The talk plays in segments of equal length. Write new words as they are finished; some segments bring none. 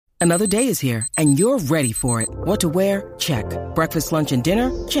Another day is here, and you're ready for it. What to wear? Check. Breakfast, lunch, and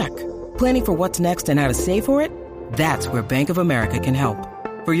dinner? Check. Planning for what's next and how to save for it? That's where Bank of America can help.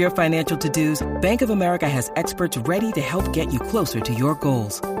 For your financial to-dos, Bank of America has experts ready to help get you closer to your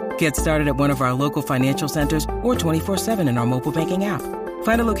goals. Get started at one of our local financial centers or 24/7 in our mobile banking app.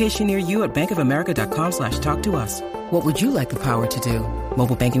 Find a location near you at bankofamerica.com/talktous. What would you like the power to do?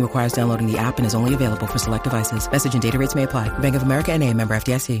 Mobile banking requires downloading the app and is only available for select devices. Message and data rates may apply. Bank of America N.A., member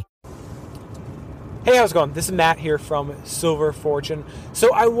FDIC. Hey, how's it going? This is Matt here from Silver Fortune.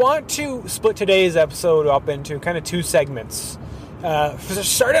 So I want to split today's episode up into kind of two segments.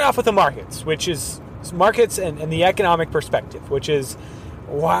 Starting off with the markets, which is markets and the economic perspective, which is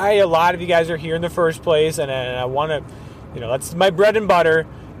why a lot of you guys are here in the first place. And I want to, that's my bread and butter.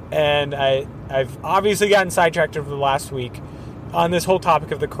 And I've obviously gotten sidetracked over the last week on this whole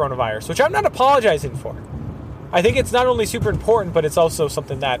topic of the coronavirus, which I'm not apologizing for. I think it's not only super important, but it's also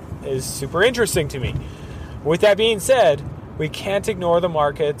something that is super interesting to me. With that being said, we can't ignore the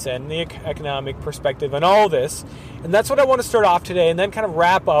markets and the economic perspective and all this. And that's what I want to start off today and then kind of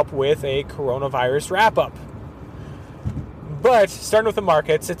wrap up with a coronavirus wrap-up. But starting with the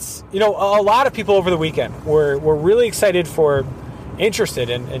markets, it's, a lot of people over the weekend were really interested,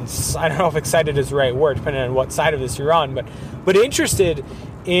 and I don't know if excited is the right word, depending on what side of this you're on, but interested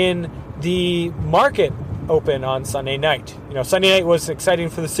in the market open on Sunday night. Sunday night was exciting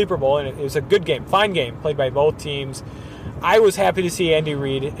for the Super Bowl, and it was a good game, fine game, played by both teams. I was happy to see Andy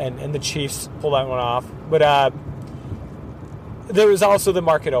Reid and the Chiefs pull that one off, but there was also the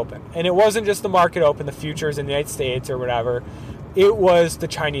market open, and it wasn't just the market open, the futures in the United States or whatever, it was the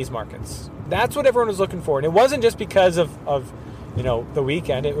Chinese markets. That's what everyone was looking for, and it wasn't just because of the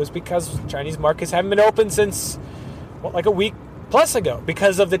weekend. It was because Chinese markets haven't been open since, like a week plus ago,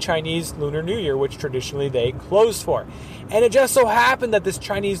 because of the Chinese Lunar New Year, which traditionally they closed for. And it just so happened that this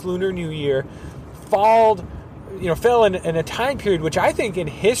Chinese Lunar New Year fell in a time period which I think in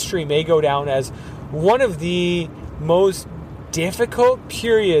history may go down as one of the most difficult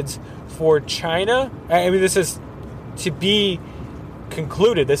periods for China. I mean, this is to be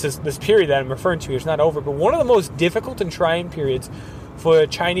concluded. This period that I'm referring to is not over, but one of the most difficult and trying periods for the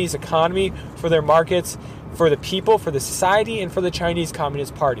Chinese economy, for their markets, for the people, for the society, and for the Chinese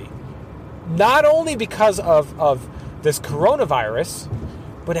Communist Party. Not only because of this coronavirus,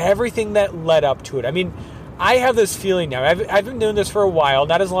 but everything that led up to it. I mean, I have this feeling now. I've been doing this for a while,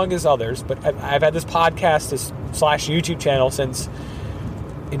 not as long as others, but I've had this podcast, this / YouTube channel since,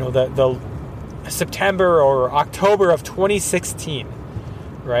 the September or October of 2016.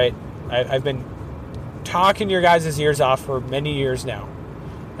 Right? I've been talking your guys' ears off for many years now.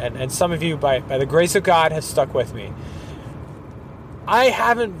 And some of you, by the grace of God, have stuck with me. I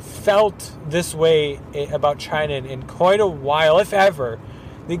haven't felt this way about China in quite a while, if ever.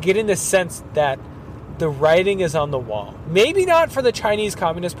 They get in the sense that the writing is on the wall. Maybe not for the Chinese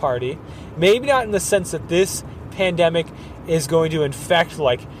Communist Party. Maybe not in the sense that this pandemic is going to infect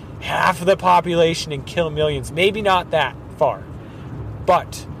like half of the population and kill millions. Maybe not that far.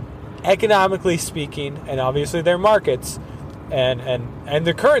 But economically speaking, and obviously their markets and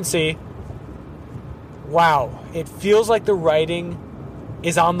their currency, wow, it feels like the writing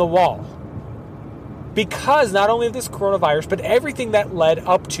is on the wall. Because not only of this coronavirus, but everything that led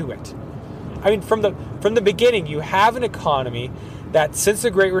up to it. I mean, from the beginning, you have an economy that since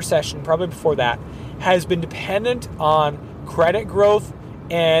the Great Recession, probably before that, has been dependent on credit growth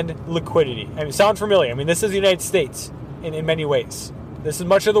and liquidity. I mean, sound familiar? I mean, this is the United States in many ways. This is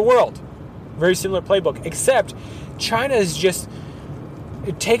much of the world. Very similar playbook, except China has just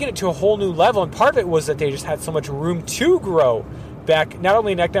taken it to a whole new level, and part of it was that they just had so much room to grow back, not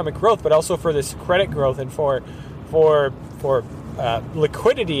only in economic growth, but also for this credit growth and for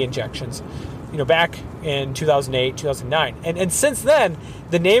liquidity injections, back in 2008, 2009. And since then,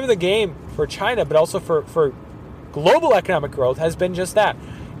 the name of the game for China, but also for global economic growth, has been just that.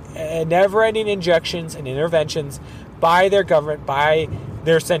 Never-ending injections and interventions by their government, by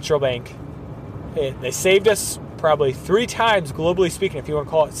their central bank. They saved us probably 3 times, globally speaking, if you want to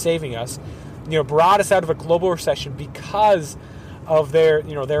call it saving us, brought us out of a global recession because of their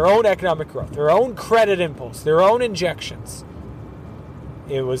own economic growth, their own credit impulse, their own injections.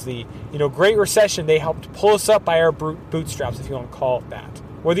 It was the Great Recession. They helped pull us up by our bootstraps, if you want to call it that.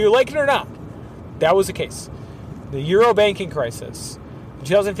 Whether you like it or not, that was the case. The Euro banking crisis, the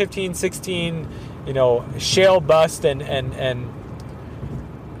 2015-16, shale bust and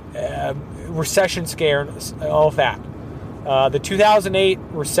recession scare, all of that. The 2008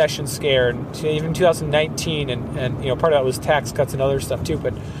 recession scare, and even 2019, and part of that was tax cuts and other stuff too.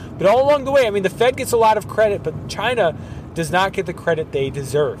 But all along the way, I mean, the Fed gets a lot of credit, but China does not get the credit they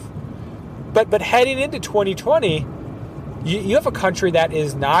deserve. But heading into 2020, you have a country that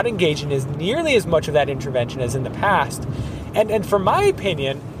is not engaging as nearly as much of that intervention as in the past. And from my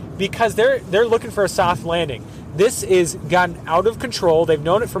opinion, because they're looking for a soft landing, this is gotten out of control. They've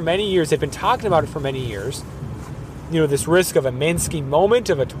known it for many years. They've been talking about it for many years. This risk of a Minsky moment,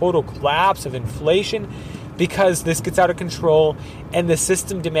 of a total collapse, of inflation, because this gets out of control and the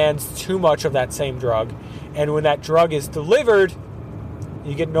system demands too much of that same drug. And when that drug is delivered,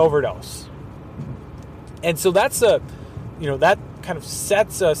 you get an overdose. And so that's that kind of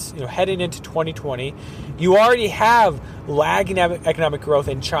sets us, heading into 2020. You already have lagging economic growth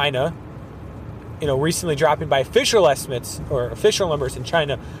in China, recently dropping by official estimates or official numbers in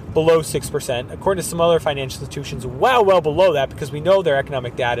China below 6%. According to some other financial institutions, well below that, because we know their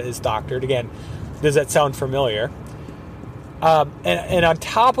economic data is doctored. Again, does that sound familiar? And on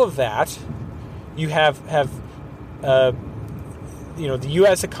top of that, you have the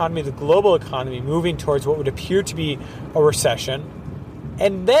U.S. economy, the global economy, moving towards what would appear to be a recession.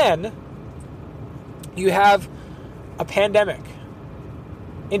 And then you have a pandemic.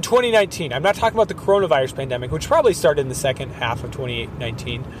 In 2019, I'm not talking about the coronavirus pandemic, which probably started in the second half of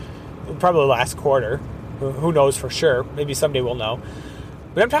 2019, probably the last quarter. Who knows for sure? Maybe someday we'll know.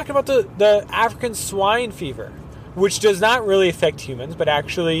 But I'm talking about the African swine fever, which does not really affect humans, but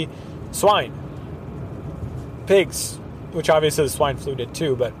actually swine. Pigs, which obviously the swine flu did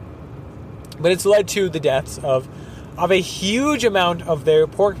too, but it's led to the deaths of a huge amount of their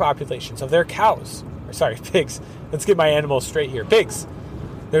pork populations, of their cows. Pigs. Let's get my animals straight here. Pigs.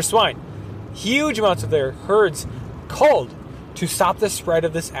 Their swine. Huge amounts of their herds culled to stop the spread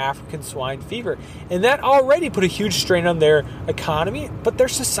of this African swine fever. And that already put a huge strain on their economy, but their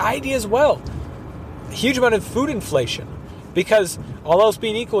society as well. A huge amount of food inflation. Because all else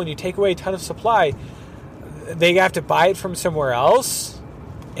being equal, and you take away a ton of supply, they have to buy it from somewhere else,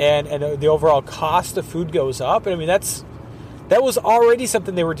 and the overall cost of food goes up. And I mean, that was already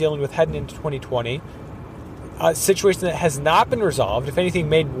something they were dealing with heading into 2020. A situation that has not been resolved, if anything,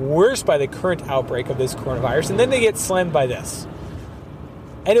 made worse by the current outbreak of this coronavirus, and then they get slammed by this.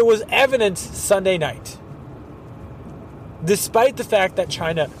 And it was evident Sunday night. Despite the fact that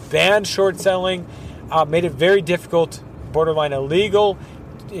China banned short selling, made it very difficult, borderline illegal,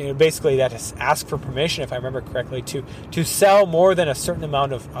 basically that is ask for permission, if I remember correctly, to sell more than a certain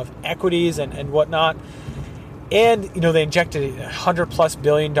amount of equities and whatnot. And, they injected $100+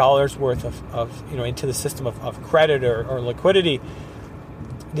 billion worth of into the system of credit or liquidity.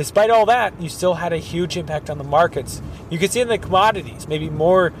 Despite all that, you still had a huge impact on the markets. You could see it in the commodities, maybe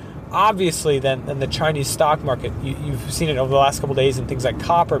more obviously than the Chinese stock market. You've seen it over the last couple of days in things like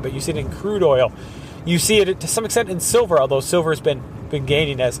copper, but you see it in crude oil. You see it to some extent in silver, although silver has been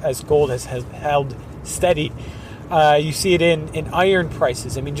gaining as gold has held steady. You see it in iron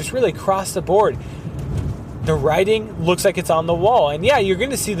prices. I mean, just really across the board. The writing looks like it's on the wall. And yeah, you're going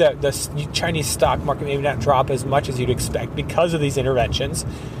to see the Chinese stock market maybe not drop as much as you'd expect because of these interventions.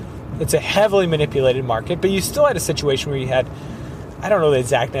 It's a heavily manipulated market, but you still had a situation where you had, I don't know the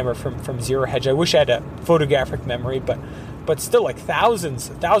exact number from Zero Hedge. I wish I had a photographic memory, but still like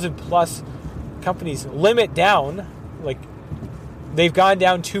 1,000+ companies limit down. Like, they've gone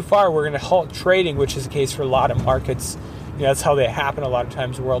down too far. We're going to halt trading, which is the case for a lot of markets. That's how they happen a lot of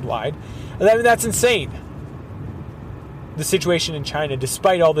times worldwide. And that's insane. The situation in China,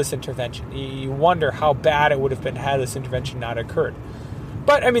 despite all this intervention, you wonder how bad it would have been had this intervention not occurred.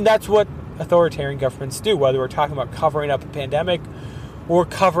 But, I mean, that's what authoritarian governments do, whether we're talking about covering up a pandemic or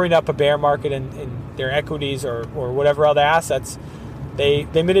covering up a bear market in their equities or whatever other assets. They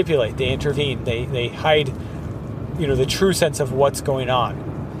manipulate, they intervene, they hide, the true sense of what's going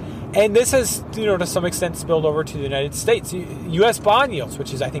on. And this has, to some extent spilled over to the United States. U.S. bond yields,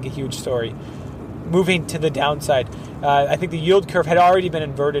 which is, I think, a huge story, moving to the downside. I think the yield curve had already been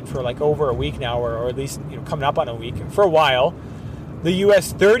inverted for like over a week now, or at least coming up on a week for a while. The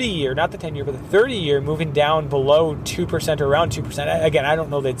U.S. 30-year, not the 10-year, but the 30-year moving down below 2% or around 2%. Again, I don't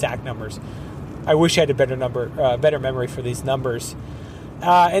know the exact numbers. I wish I had a better memory for these numbers.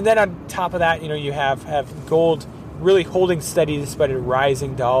 And then on top of that, you have gold really holding steady despite a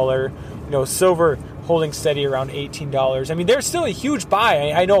rising dollar. Silver holding steady around $18. I mean, there's still a huge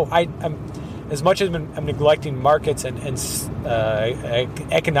buy. I know I'm as much as I'm neglecting markets and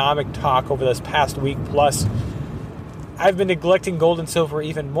economic talk over this past week plus, I've been neglecting gold and silver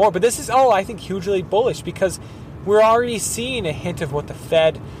even more. But this is all, I think, hugely bullish because we're already seeing a hint of what the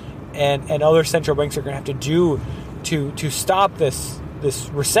Fed and other central banks are going to have to do to stop this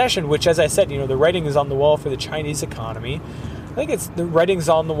recession, which, as I said, the writing is on the wall for the Chinese economy. I think the writing's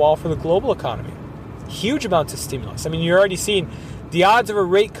on the wall for the global economy. huge amounts of stimulus. I mean, you're already seeing the odds of a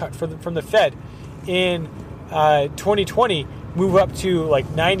rate cut from the Fed in 2020 move up to like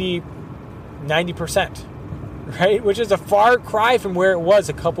 90%, right? Which is a far cry from where it was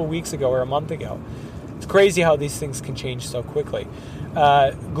a couple weeks ago or a month ago. It's crazy how these things can change so quickly.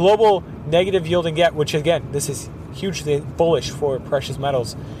 Global negative yielding debt, which again, this is hugely bullish for precious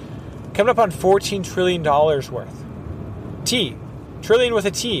metals, coming up on $14 trillion worth. Trillion with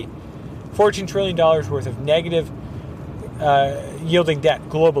a T. $14 trillion worth of negative yielding debt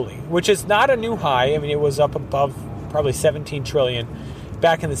globally, which is not a new high. I mean, it was up above probably 17 trillion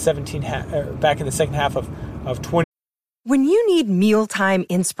back in the second half of 20. When you need mealtime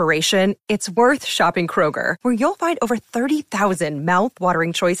inspiration, it's worth shopping Kroger, where you'll find over 30,000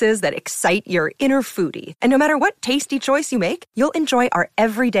 mouth-watering choices that excite your inner foodie. And no matter what tasty choice you make, you'll enjoy our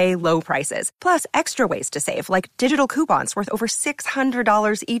everyday low prices, plus extra ways to save, like digital coupons worth over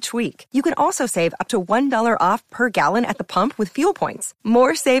 $600 each week. You can also save up to $1 off per gallon at the pump with fuel points.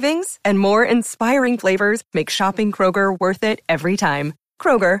 More savings and more inspiring flavors make shopping Kroger worth it every time.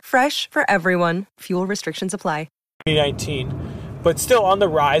 Kroger, fresh for everyone. Fuel restrictions apply. 2019, but still on the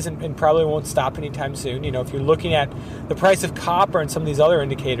rise and probably won't stop anytime soon. If you're looking at the price of copper and some of these other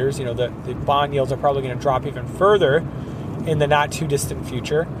indicators, the bond yields are probably going to drop even further in the not too distant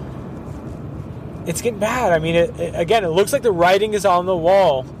future. It's getting bad. I mean, it looks like the writing is on the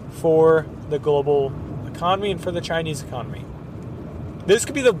wall for the global economy and for the Chinese economy. This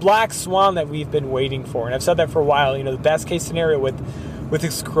could be the black swan that we've been waiting for, and I've said that for a while. The best case scenario with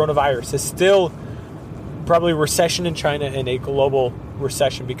this coronavirus is still probably recession in China and a global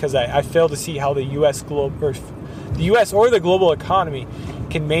recession, because I fail to see how the U.S. or the global economy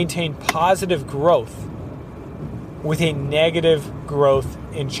can maintain positive growth with a negative growth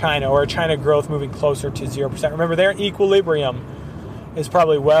in China, or a China growth moving closer to 0%. Remember, their equilibrium is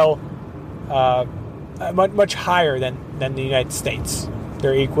probably much higher than the United States,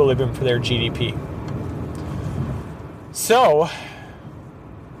 their equilibrium for their GDP. So,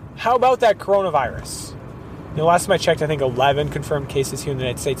 how about that coronavirus? Last time I checked, I think 11 confirmed cases here in the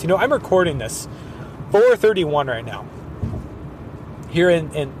United States. I'm recording this 4:31 right now. Here in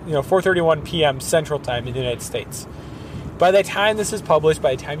 4:31 p.m. Central Time in the United States. By the time this is published,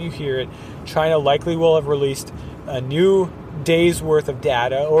 by the time you hear it, China likely will have released a new day's worth of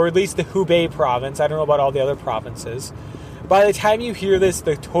data, or at least the Hubei province. I don't know about all the other provinces. By the time you hear this,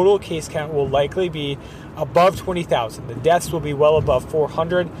 the total case count will likely be above 20,000. The deaths will be well above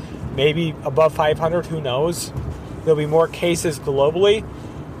 400, maybe above 500, who knows. There'll be more cases globally.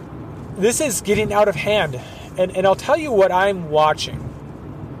 This is getting out of hand. And I'll tell you what I'm watching.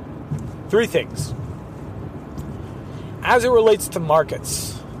 3 things. As it relates to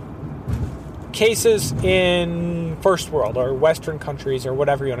markets, cases in first world or Western countries or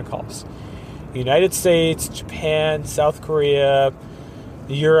whatever you want to call us. United States, Japan, South Korea,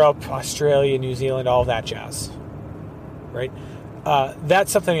 Europe, Australia, New Zealand, all that jazz. Right?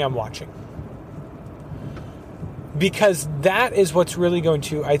 That's something I'm watching. Because that is what's really going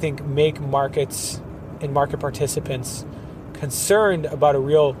to, I think, make markets and market participants concerned about a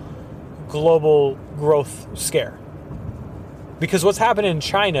real global growth scare. Because what's happened in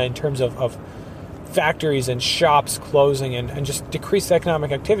China in terms of factories and shops closing and just decreased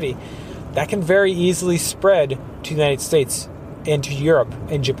economic activity, that can very easily spread to the United States and to Europe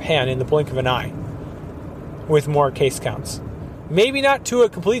and Japan in the blink of an eye with more case counts. Maybe not to a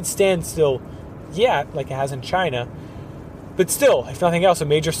complete standstill yet, like it has in China, but still, if nothing else, a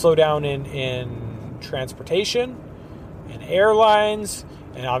major slowdown in transportation and airlines,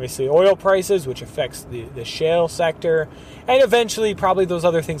 and obviously oil prices, which affects the shale sector, and eventually probably those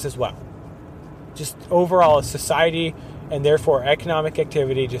other things as well. Just overall, a society and therefore economic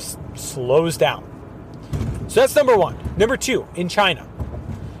activity just slows down. So that's number 1. Number 2, in China.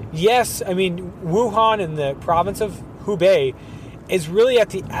 Yes, I mean, Wuhan and the province of Hubei is really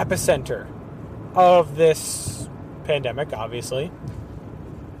at the epicenter of this pandemic, obviously.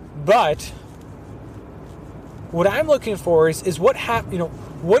 But what I'm looking for is what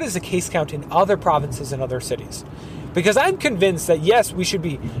is the case count in other provinces and other cities? Because I'm convinced that, yes, we should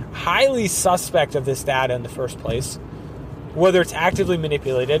be highly suspect of this data in the first place. Whether it's actively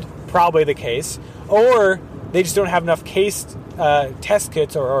manipulated, probably the case, or they just don't have enough test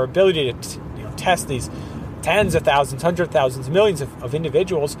kits or ability to test these tens of thousands, hundreds of thousands, millions of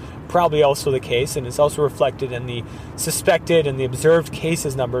individuals, probably also the case, and it's also reflected in the suspected and the observed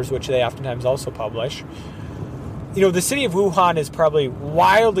cases numbers, which they oftentimes also publish. The city of Wuhan is probably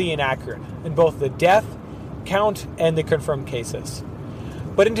wildly inaccurate in both the death count and the confirmed cases.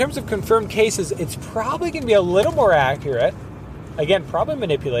 But in terms of confirmed cases, it's probably going to be a little more accurate. Again, probably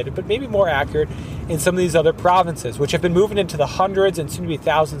manipulated, but maybe more accurate in some of these other provinces, which have been moving into the hundreds and soon to be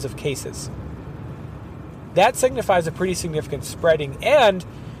thousands of cases. That signifies a pretty significant spreading. And,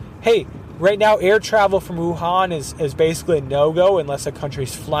 hey, right now air travel from Wuhan is basically a no-go unless a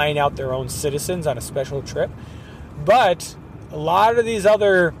country's flying out their own citizens on a special trip. But a lot of these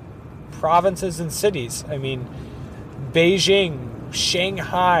other provinces and cities, I mean, Beijing,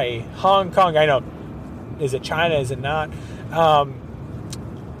 Shanghai, Hong Kong, I know, is it China, is it not?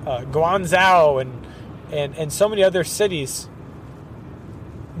 Guangzhou and so many other cities,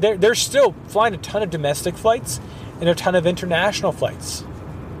 they're still flying a ton of domestic flights and a ton of international flights.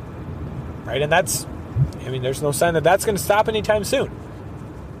 Right? And there's no sign that that's going to stop anytime soon.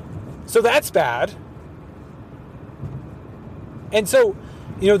 So that's bad. And so,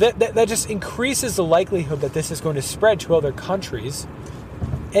 that just increases the likelihood that this is going to spread to other countries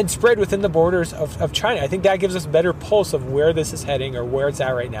and spread within the borders of China. I think that gives us a better pulse of where this is heading or where it's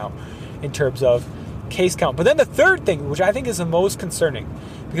at right now in terms of case count. But then the third thing, which I think is the most concerning,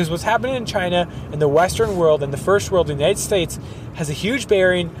 because what's happening in China and the Western world and the first world, the United States, has a huge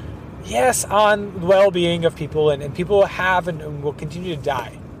bearing, yes, on the well-being of people, and people have and will continue to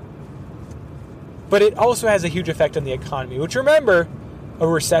die. But it also has a huge effect on the economy, which, remember, a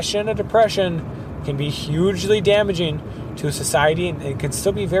recession, a depression can be hugely damaging to a society, and it can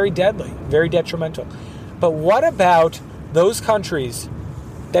still be very deadly, very detrimental. But what about those countries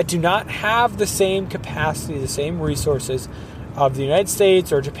that do not have the same capacity, the same resources of the United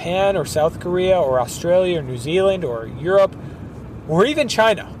States or Japan or South Korea or Australia or New Zealand or Europe or even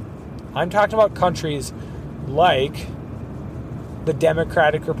China? I'm talking about countries like the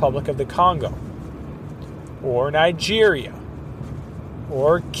Democratic Republic of the Congo or Nigeria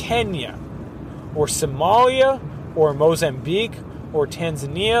or Kenya or Somalia or Mozambique or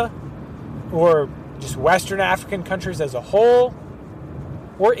Tanzania or just Western African countries as a whole,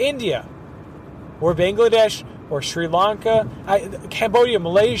 or India or Bangladesh or Sri Lanka, Cambodia,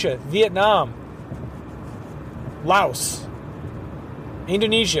 Malaysia, Vietnam, Laos,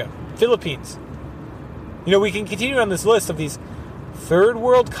 Indonesia, Philippines. We can continue on this list of these third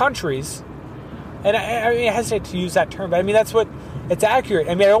world countries, and I hesitate to use that term, but that's what it's accurate.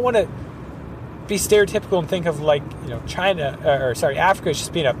 I don't want to be stereotypical and think of China Africa as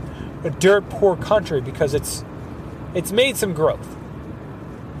just being a dirt poor country, because it's made some growth,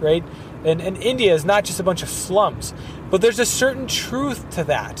 right? And India is not just a bunch of slums, but there's a certain truth to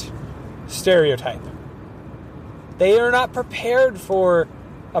that stereotype. They are not prepared for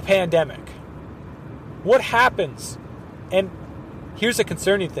a pandemic. What happens? And here's a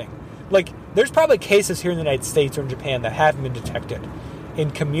concerning thing. There's probably cases here in the United States or in Japan that haven't been detected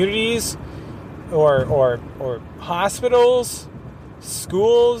in communities or hospitals,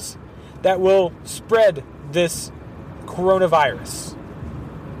 schools, that will spread this coronavirus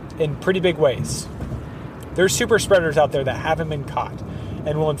in pretty big ways. There's super spreaders out there that haven't been caught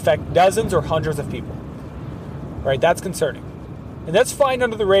and will infect dozens or hundreds of people. Right? That's concerning. And that's flying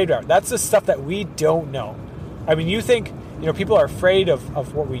under the radar. That's the stuff that we don't know. You think, people are afraid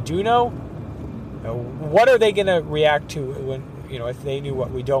of what we do know. What are they going to react to when, if they knew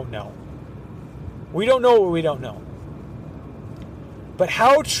what we don't know? We don't know what we don't know. But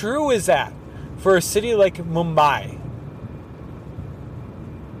how true is that for a city like Mumbai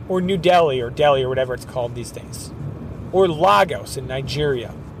or New Delhi or Delhi or whatever it's called these days, or Lagos in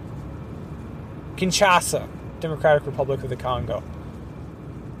Nigeria, Kinshasa, Democratic Republic of the Congo,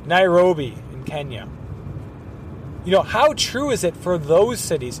 Nairobi in Kenya? How true is it for those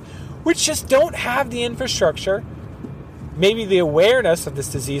cities, which just don't have the infrastructure, maybe the awareness of this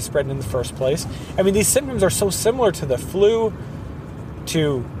disease spreading in the first place? These symptoms are so similar to the flu,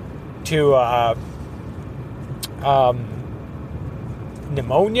 to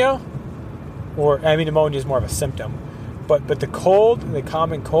pneumonia, or pneumonia is more of a symptom, but the cold, the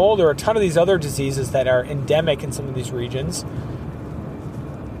common cold, or a ton of these other diseases that are endemic in some of these regions.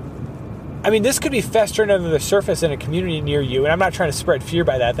 This could be festering under the surface in a community near you, and I'm not trying to spread fear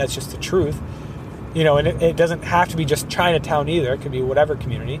by that. That's just the truth. And it doesn't have to be just Chinatown either. It could be whatever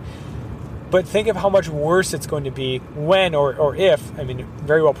community. But think of how much worse it's going to be when or if, it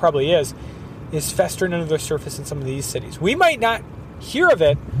very well probably is festering under the surface in some of these cities. We might not hear of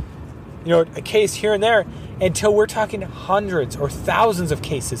it, a case here and there, until we're talking hundreds or thousands of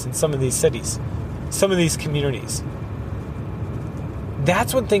cases in some of these cities, some of these communities.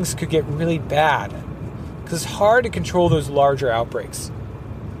 That's when things could get really bad, because it's hard to control those larger outbreaks.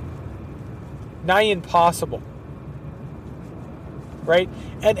 Nigh impossible. Right?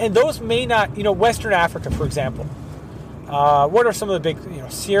 And those may not, Western Africa, for example. What are some of the big,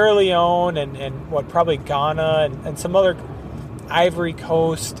 Sierra Leone and probably Ghana and some other, Ivory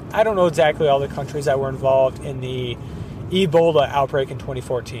Coast. I don't know exactly all the countries that were involved in the Ebola outbreak in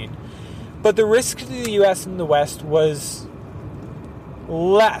 2014. But the risk to the U.S. and the West was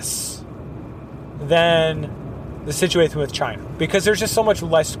less than the situation with China, because there's just so much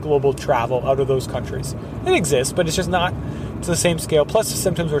less global travel out of those countries. It exists, but it's just not to the same scale. Plus, the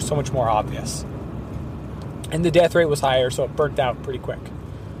symptoms were so much more obvious. And the death rate was higher, so it burnt out pretty quick.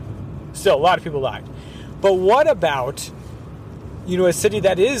 Still, a lot of people died. But what about, a city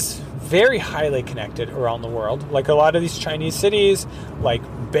that is very highly connected around the world, like a lot of these Chinese cities, like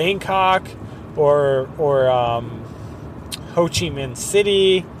Bangkok or Ho Chi Minh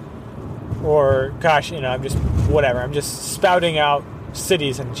City, or I'm just spouting out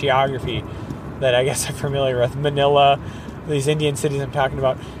cities and geography that I guess I'm familiar with. Manila, these Indian cities I'm talking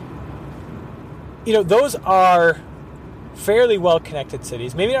about. Those are fairly well-connected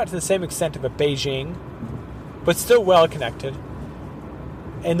cities. Maybe not to the same extent of a Beijing, but still well-connected.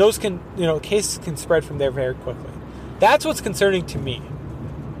 And those cases can spread from there very quickly. That's what's concerning to me.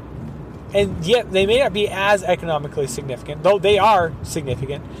 And yet, they may not be as economically significant, though they are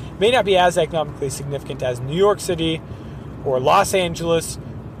significant. May not be as economically significant as New York City, or Los Angeles,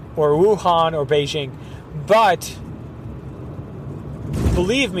 or Wuhan, or Beijing. But,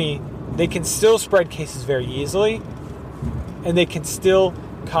 believe me, they can still spread cases very easily, and they can still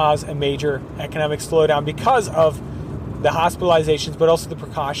cause a major economic slowdown because of the hospitalizations, but also the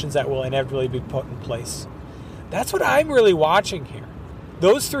precautions that will inevitably be put in place. That's what I'm really watching here.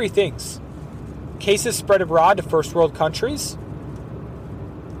 Those three things: cases spread abroad to first world countries,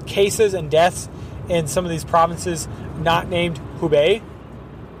 cases and deaths in some of these provinces not named Hubei,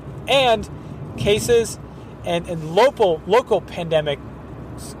 and cases and local pandemics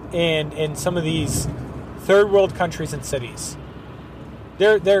in some of these third world countries and cities.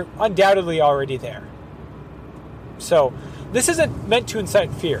 They're undoubtedly already there. So this isn't meant to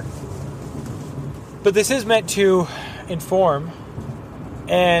incite fear, but this is meant to inform.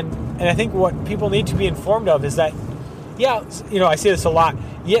 And I think what people need to be informed of is that, I see this a lot.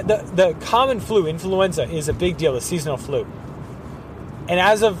 Yeah, the common flu, influenza, is a big deal, the seasonal flu. And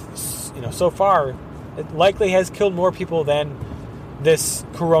as of, so far, it likely has killed more people than this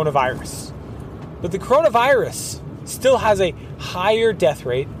coronavirus. But the coronavirus still has a higher death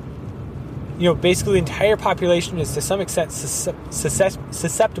rate. Basically the entire population is to some extent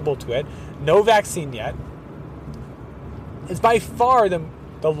susceptible to it. No vaccine yet. It's by far the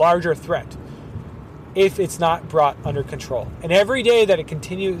larger threat if it's not brought under control. And every day that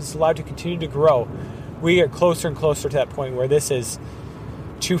it is allowed to continue to grow, we get closer and closer to that point where this is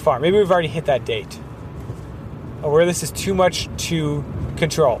too far. Maybe we've already hit that date, or where this is too much to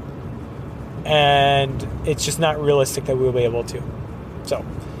control. And it's just not realistic that we'll be able to. So,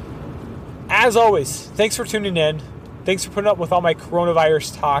 as always, thanks for tuning in. Thanks for putting up with all my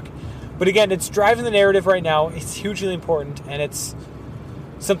coronavirus talk. But again, it's driving the narrative right now. It's hugely important, and it's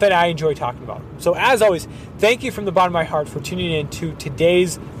something I enjoy talking about. So as always, thank you from the bottom of my heart for tuning in to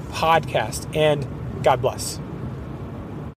today's podcast, and God bless.